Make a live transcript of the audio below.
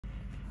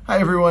Hi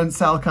everyone,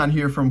 Sal Khan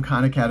here from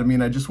Khan Academy,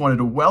 and I just wanted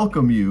to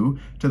welcome you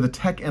to the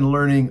Tech and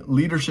Learning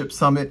Leadership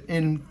Summit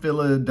in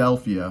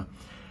Philadelphia.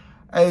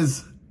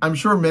 As I'm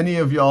sure many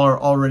of y'all are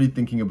already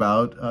thinking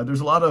about, there's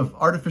a lot of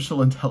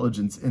artificial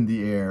intelligence in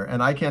the air,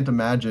 and I can't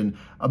imagine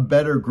a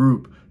better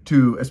group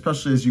to,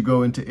 especially as you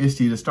go into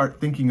ISTE, to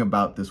start thinking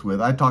about this with.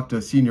 I talked to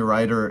a senior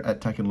writer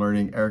at Tech and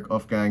Learning, Eric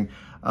Ofgang,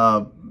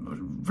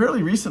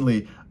 fairly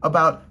recently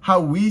about how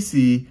we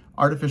see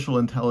artificial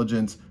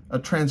intelligence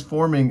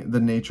transforming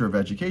the nature of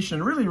education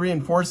and really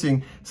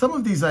reinforcing some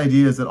of these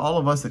ideas that all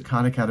of us at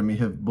Khan Academy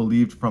have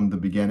believed from the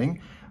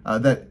beginning,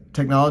 that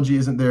technology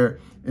isn't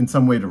there in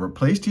some way to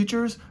replace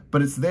teachers,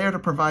 but it's there to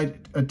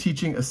provide a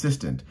teaching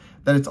assistant,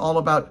 that it's not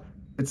about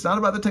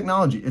the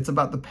technology, it's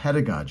about the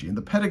pedagogy. And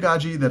the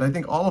pedagogy that I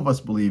think all of us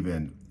believe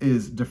in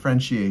is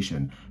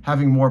differentiation,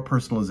 having more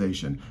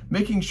personalization,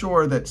 making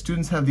sure that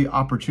students have the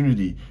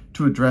opportunity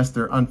to address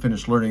their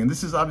unfinished learning. And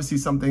this is obviously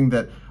something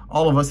that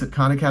all of us at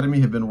Khan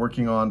Academy have been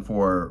working on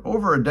for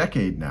over a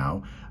decade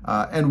now.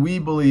 And we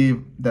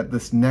believe that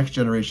this next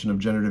generation of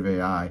generative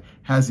AI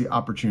has the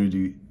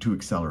opportunity to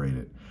accelerate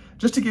it.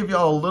 Just to give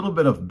y'all a little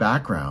bit of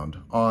background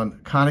on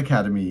Khan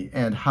Academy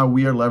and how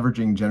we are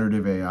leveraging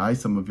generative AI,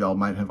 some of y'all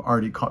might have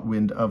already caught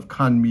wind of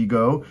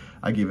Khanmigo.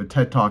 I gave a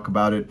TED Talk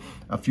about it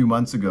a few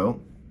months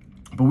ago.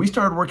 But we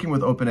started working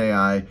with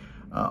OpenAI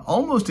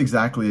almost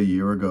exactly a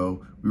year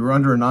ago. We were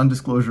under a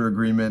non-disclosure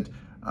agreement.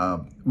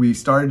 We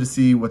started to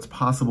see what's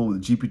possible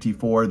with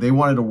GPT-4. They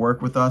wanted to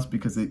work with us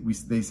because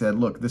they said,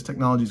 look, this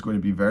technology is going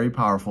to be very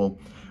powerful.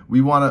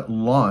 We want to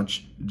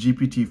launch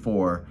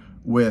GPT-4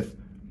 with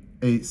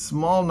a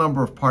small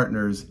number of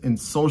partners in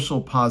social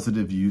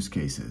positive use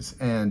cases.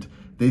 And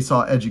they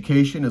saw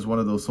education as one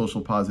of those social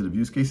positive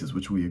use cases,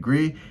 which we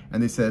agree.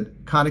 And they said,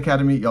 Khan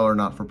Academy, y'all are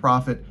not for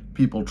profit.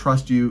 People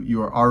trust you.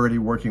 You are already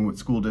working with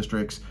school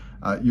districts.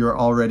 You're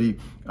already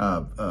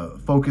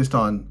focused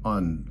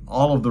on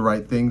all of the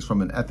right things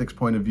from an ethics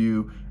point of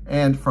view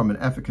and from an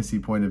efficacy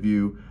point of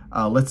view.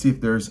 Let's see if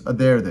there's a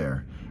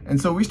there. And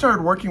so we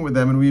started working with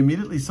them, and we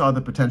immediately saw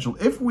the potential,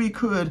 if we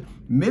could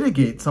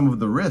mitigate some of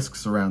the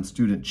risks around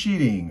student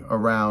cheating,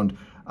 around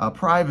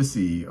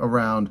privacy,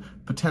 around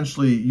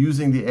potentially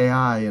using the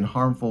AI in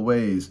harmful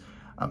ways,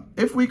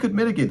 if we could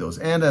mitigate those,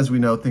 and as we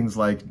know, things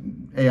like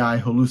AI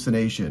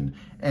hallucination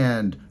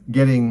and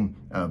getting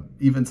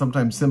even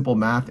sometimes simple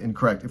math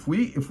incorrect, if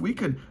we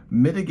could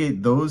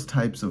mitigate those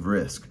types of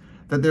risk,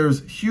 that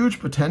there's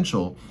huge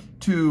potential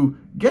to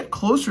get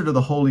closer to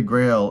the holy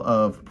grail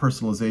of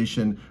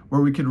personalization,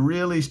 where we could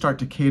really start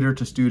to cater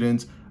to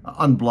students,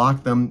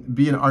 unblock them,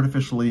 be an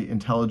artificially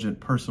intelligent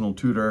personal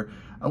tutor,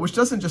 which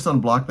doesn't just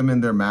unblock them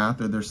in their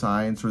math or their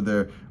science or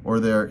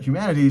their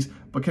humanities,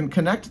 but can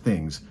connect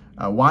things.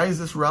 Why is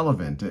this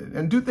relevant?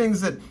 And do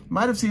things that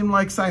might have seemed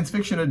like science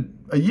fiction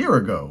a year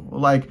ago,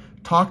 like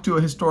talk to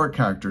a historic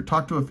character,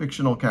 talk to a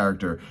fictional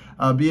character,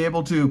 be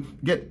able to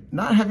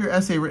not have your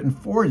essay written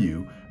for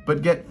you,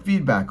 but get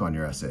feedback on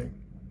your essay.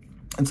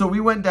 And so we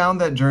went down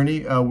that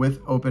journey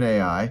with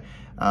OpenAI.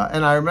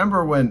 And I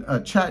remember when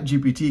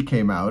ChatGPT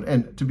came out,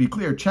 and to be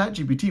clear,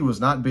 ChatGPT was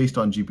not based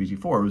on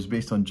GPT-4, it was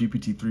based on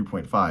GPT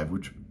 3.5,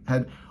 which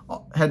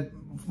had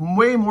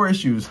way more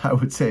issues, I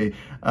would say,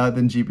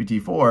 than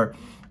GPT-4.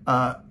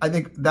 I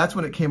think that's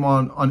when it came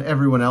on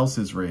everyone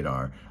else's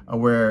radar,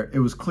 where it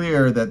was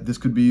clear that this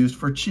could be used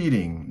for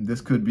cheating,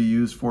 this could be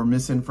used for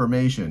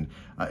misinformation,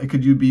 it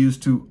could be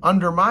used to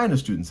undermine a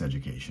student's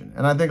education.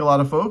 And I think a lot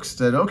of folks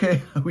said,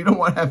 okay, we don't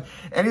want to have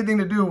anything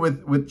to do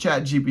with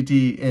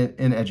ChatGPT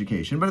in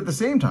education. But at the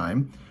same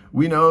time,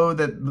 we know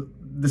that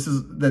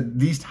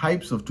these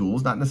types of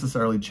tools, not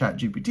necessarily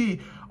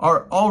ChatGPT,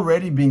 are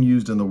already being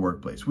used in the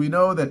workplace. We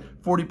know that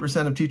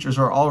 40% of teachers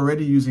are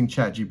already using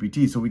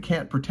ChatGPT, so we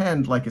can't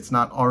pretend like it's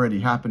not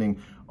already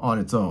happening on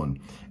its own.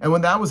 And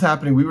when that was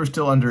happening, we were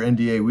still under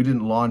NDA. We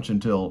didn't launch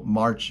until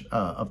March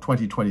of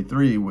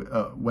 2023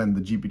 when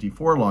the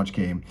GPT-4 launch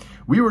came.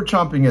 We were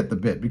chomping at the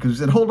bit because we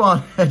said, hold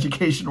on,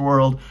 education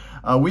world.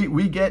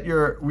 We get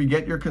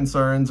your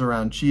concerns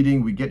around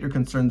cheating, we get your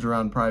concerns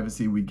around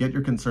privacy, we get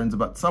your concerns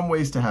about some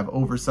ways to have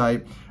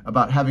oversight,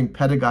 about having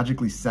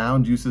pedagogically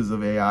sound uses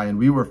of AI, and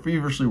we were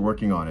feverishly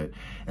working on it.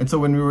 And so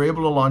when we were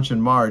able to launch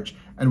in March,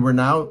 and we're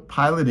now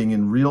piloting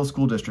in real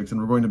school districts,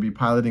 and we're going to be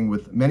piloting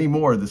with many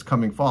more this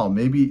coming fall,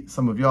 maybe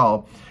some of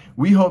y'all,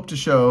 we hope to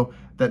show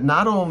that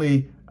not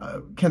only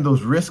can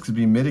those risks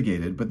be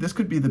mitigated, but this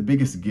could be the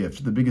biggest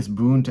gift, the biggest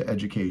boon to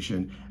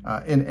education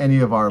in any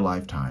of our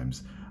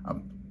lifetimes.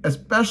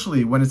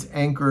 Especially when it's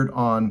anchored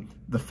on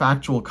the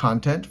factual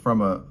content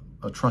from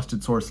a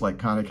trusted source like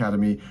Khan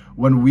Academy,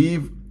 when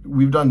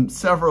we've done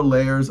several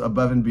layers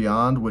above and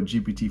beyond what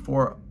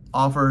GPT-4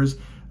 offers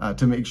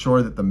to make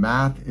sure that the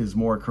math is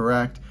more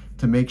correct,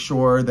 to make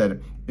sure that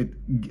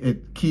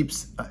it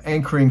keeps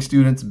anchoring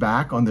students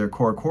back on their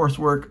core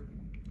coursework,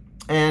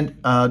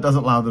 and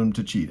doesn't allow them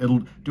to cheat.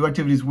 It'll do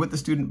activities with the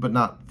student, but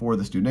not for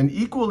the student. And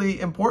equally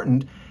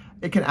important,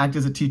 it can act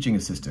as a teaching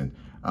assistant.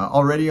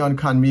 Already on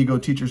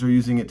Khanmigo, teachers are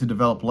using it to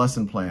develop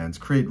lesson plans,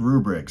 create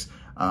rubrics,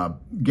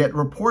 get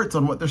reports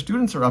on what their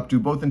students are up to,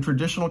 both in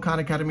traditional Khan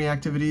Academy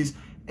activities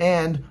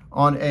and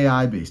on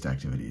AI-based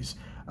activities.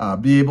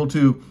 Be able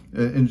to,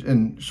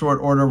 in short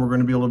order, we're going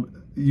to be able to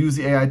use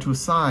the AI to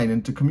assign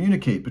and to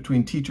communicate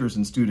between teachers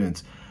and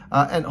students,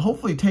 and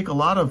hopefully take a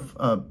lot of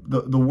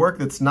the work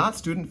that's not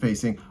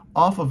student-facing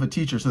off of a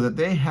teacher so that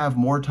they have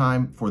more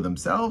time for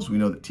themselves. We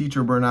know that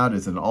teacher burnout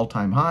is at an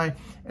all-time high,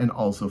 and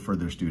also for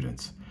their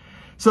students.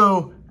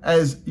 So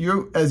as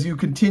you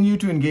continue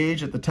to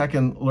engage at the Tech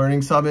and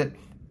Learning Summit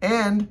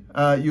and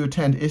you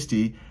attend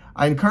ISTE,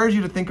 I encourage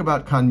you to think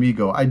about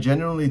Khanmigo. I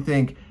genuinely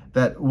think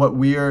that what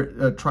we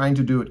are trying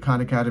to do at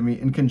Khan Academy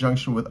in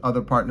conjunction with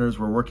other partners,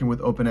 we're working with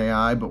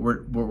OpenAI, but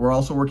we're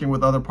also working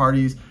with other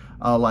parties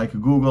like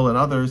Google and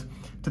others,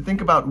 to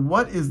think about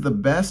what is the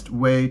best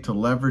way to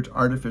leverage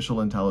artificial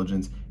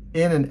intelligence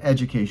in an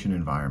education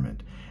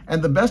environment.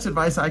 And the best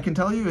advice I can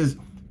tell you is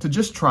to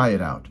just try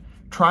it out.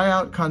 Try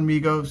out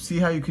Khanmigo, see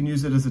how you can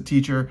use it as a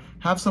teacher,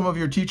 have some of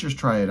your teachers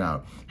try it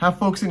out, have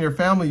folks in your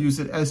family use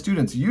it as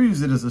students, you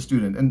use it as a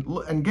student,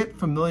 and get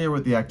familiar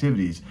with the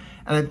activities.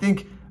 And I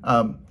think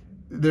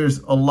there's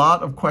a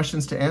lot of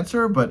questions to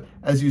answer, but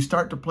as you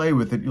start to play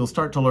with it, you'll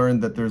start to learn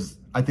that there's,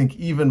 I think,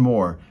 even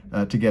more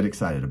to get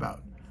excited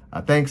about.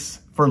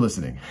 Thanks for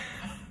listening.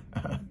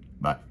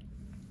 Bye.